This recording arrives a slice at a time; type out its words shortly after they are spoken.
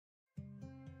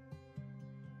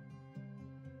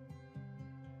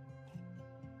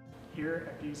Here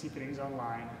at PVC Fittings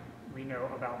Online, we know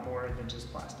about more than just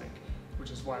plastic,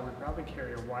 which is why we proudly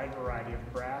carry a wide variety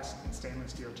of brass and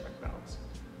stainless steel check valves.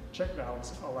 Check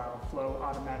valves allow flow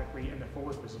automatically in the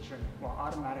forward position while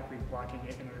automatically blocking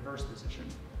it in the reverse position.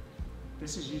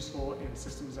 This is useful in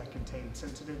systems that contain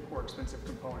sensitive or expensive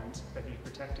components that need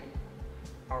protecting.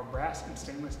 Our brass and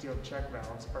stainless steel check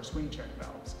valves are swing check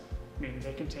valves, meaning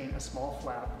they contain a small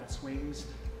flap that swings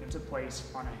into place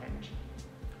on a hinge.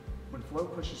 When flow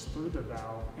pushes through the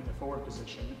valve in the forward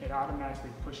position, it automatically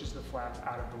pushes the flap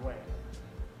out of the way.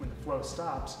 When the flow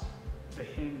stops, the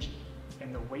hinge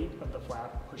and the weight of the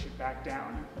flap push it back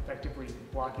down, effectively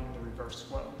blocking the reverse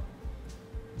flow.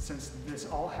 Since this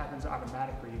all happens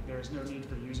automatically, there is no need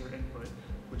for user input,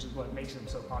 which is what makes them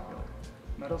so popular.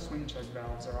 Metal swing check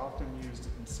valves are often used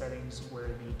in settings where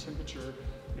the temperature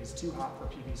is too hot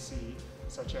for PVC,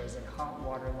 such as in hot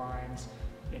water lines,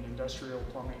 in industrial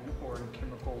plumbing, or in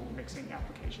chemical mixing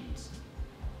applications.